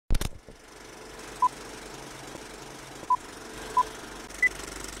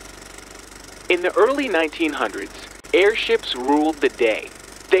In the early 1900s, airships ruled the day.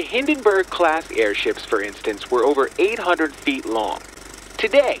 The Hindenburg-class airships, for instance, were over 800 feet long.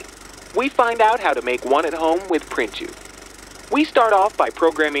 Today, we find out how to make one at home with Printoo. We start off by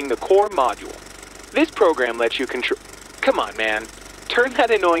programming the core module. This program lets you control... Come on, man. Turn that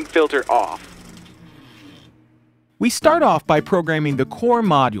annoying filter off. We start off by programming the core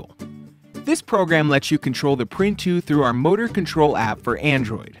module. This program lets you control the Printoo through our motor control app for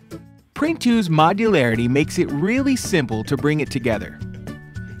Android. Printoo's modularity makes it really simple to bring it together.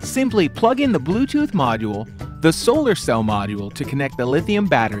 Simply plug in the Bluetooth module, the solar cell module to connect the lithium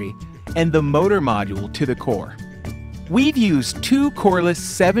battery, and the motor module to the core. We've used two coreless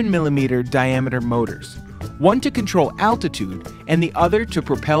 7mm diameter motors, one to control altitude and the other to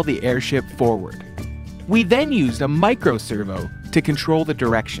propel the airship forward. We then used a micro servo to control the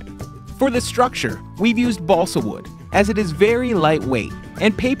direction. For the structure, we've used balsa wood, as it is very lightweight,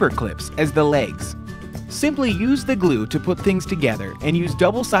 and paper clips as the legs. Simply use the glue to put things together and use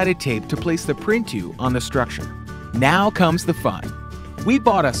double-sided tape to place the Printoo on the structure. Now comes the fun. We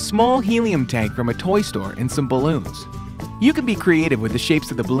bought a small helium tank from a toy store and some balloons. You can be creative with the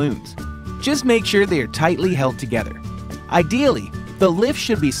shapes of the balloons. Just make sure they are tightly held together. Ideally, the lift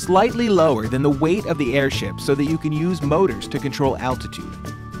should be slightly lower than the weight of the airship so that you can use motors to control altitude.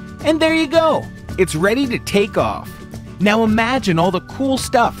 And there you go! It's ready to take off. Now imagine all the cool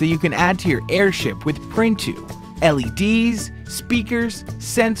stuff that you can add to your airship with Printoo. LEDs, speakers,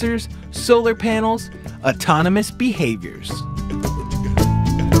 sensors, solar panels, autonomous behaviors.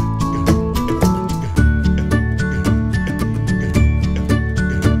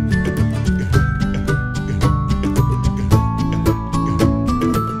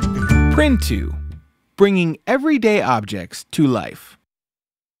 Printoo, bringing everyday objects to life.